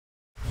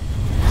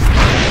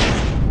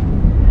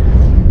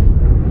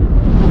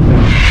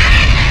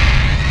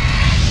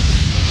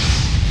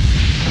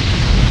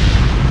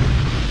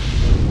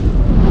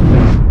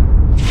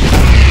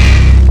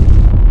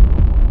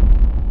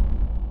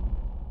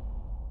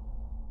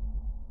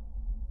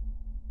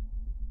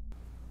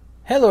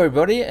Hello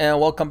everybody and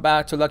welcome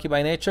back to Lucky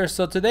by Nature.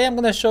 So today I'm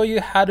going to show you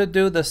how to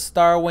do the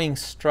Starwing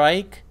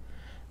Strike,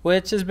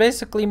 which is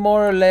basically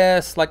more or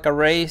less like a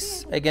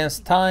race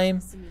against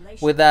time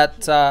with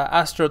that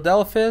Astro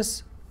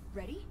Delphis.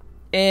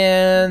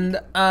 And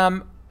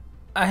I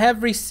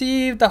have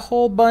received a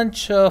whole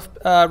bunch of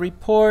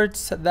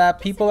reports that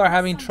people are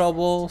having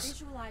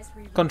troubles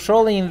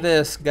controlling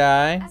this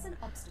guy.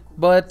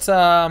 But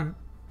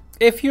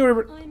if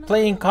you're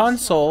playing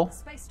console,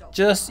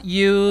 just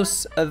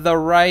use the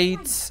right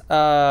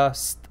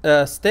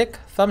thumbstick,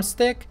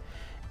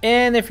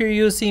 and if you're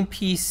using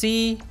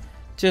PC,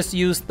 just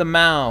use the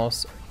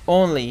mouse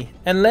only.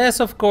 Unless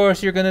of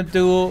course you're gonna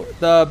do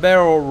the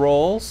barrel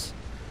rolls,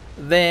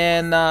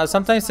 then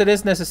sometimes it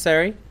is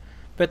necessary,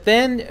 but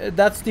then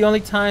that's the only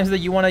times that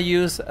you want to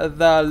use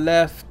the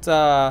left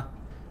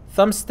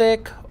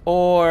thumbstick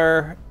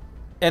or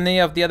any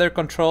of the other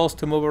controls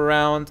to move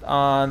around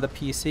on the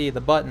PC,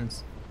 the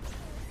buttons.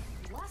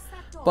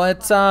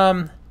 But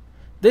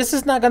this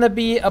is not gonna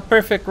be a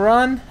perfect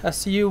run,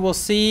 as you will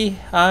see.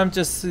 I'm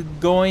just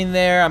going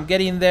there, I'm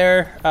getting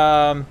there.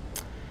 I'm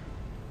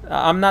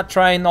not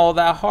trying all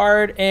that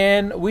hard,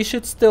 and we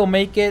should still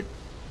make it.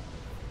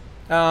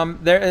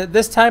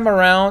 This time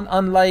around,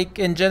 unlike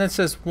in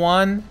Genesis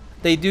 1,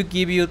 they do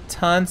give you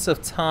tons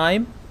of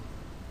time.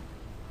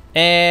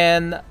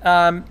 And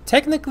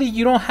technically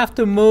you don't have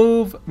to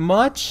move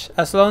much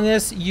as long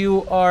as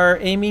you are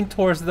aiming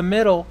towards the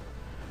middle.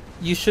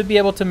 You should be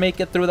able to make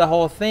it through the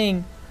whole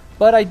thing,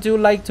 but I do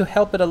like to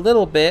help it a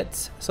little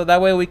bit so that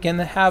way we can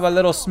have a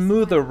little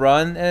smoother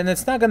run. And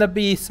it's not gonna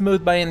be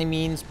smooth by any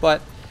means,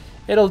 but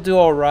it'll do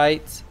all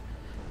right.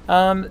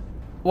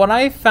 What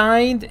I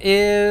find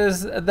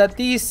is that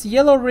these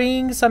yellow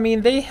rings, I mean,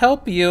 they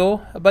help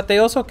you, but they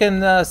also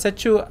can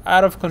set you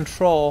out of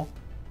control,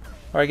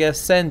 or I guess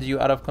send you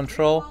out of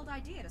control.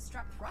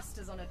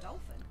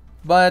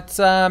 But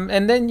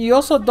and then you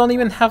also don't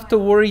even have to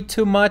worry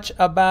too much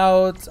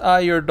about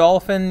your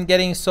dolphin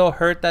getting so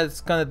hurt that it's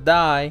gonna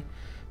die,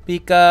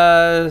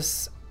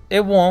 because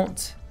it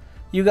won't.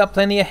 You got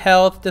plenty of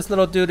health. This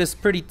little dude is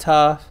pretty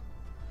tough,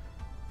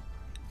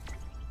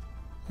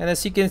 and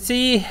as you can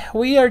see,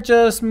 we are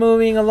just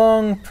moving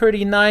along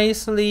pretty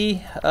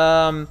nicely.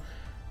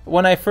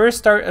 When I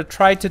first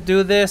tried to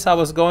do this, I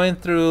was going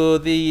through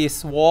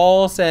these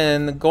walls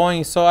and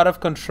going so out of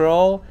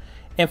control.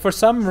 And for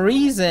some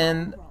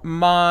reason,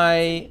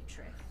 my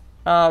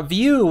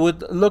view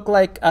would look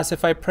like as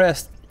if I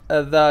pressed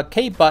the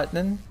K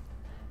button,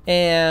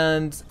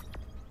 and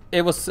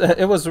it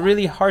was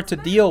really hard to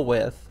deal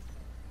with.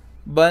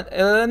 But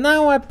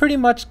now I pretty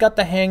much got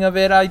the hang of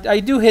it.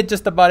 I do hit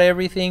just about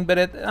everything, but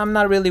I'm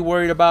not really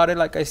worried about it.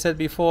 Like I said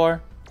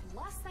before,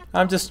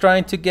 I'm just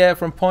trying to get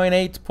from point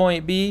A to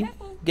point B,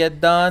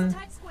 get done,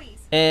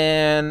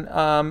 and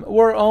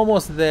we're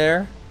almost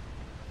there.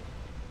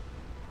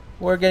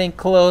 We're getting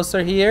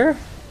closer here,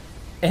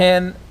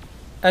 and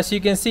as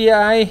you can see,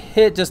 I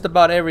hit just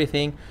about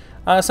everything.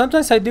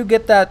 Sometimes I do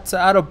get that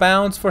out of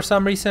bounds for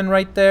some reason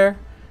right there,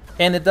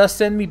 and it does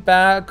send me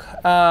back,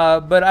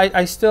 but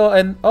I still,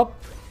 and oh,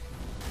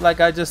 like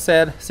I just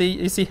said,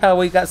 you see how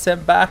we got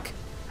sent back?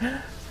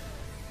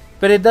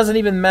 But it doesn't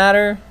even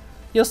matter,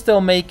 you'll still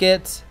make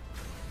it,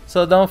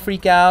 so don't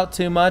freak out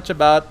too much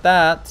about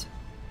that.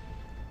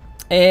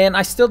 And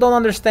I still don't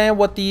understand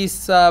what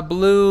these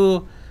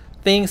blue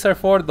things are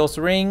for, those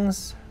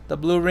rings, the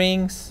blue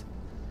rings.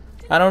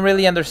 I don't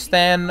really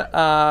understand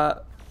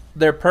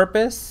their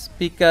purpose,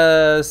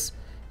 because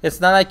it's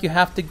not like you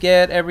have to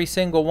get every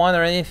single one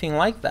or anything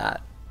like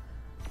that.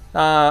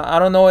 I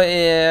don't know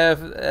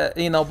if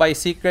you know, by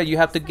secret you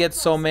have to get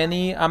so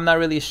many. I'm not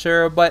really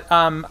sure, but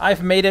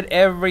I've made it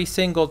every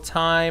single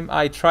time.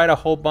 I tried a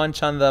whole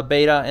bunch on the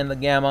beta and the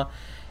gamma,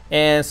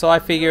 and so I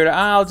figured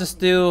I'll just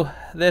do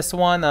this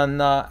one on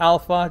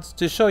alpha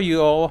to show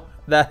you all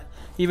that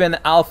even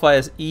alpha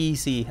is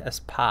easy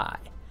as pie.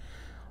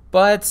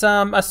 But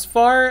as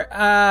far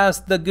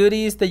as the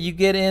goodies that you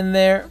get in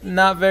there,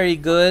 not very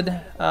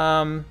good.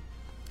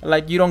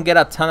 Like, you don't get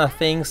a ton of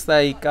things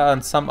like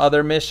on some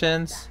other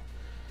missions.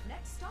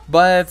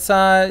 But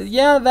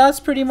yeah, that's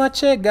pretty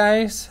much it,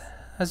 guys.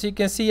 As you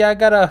can see, I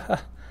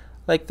got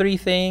like 3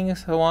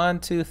 things, 1,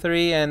 2,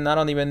 3, and I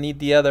don't even need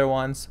the other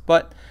ones.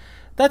 But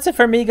that's it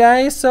for me,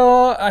 guys.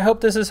 So I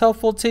hope this is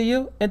helpful to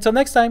you. Until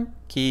next time,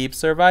 keep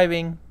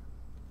surviving.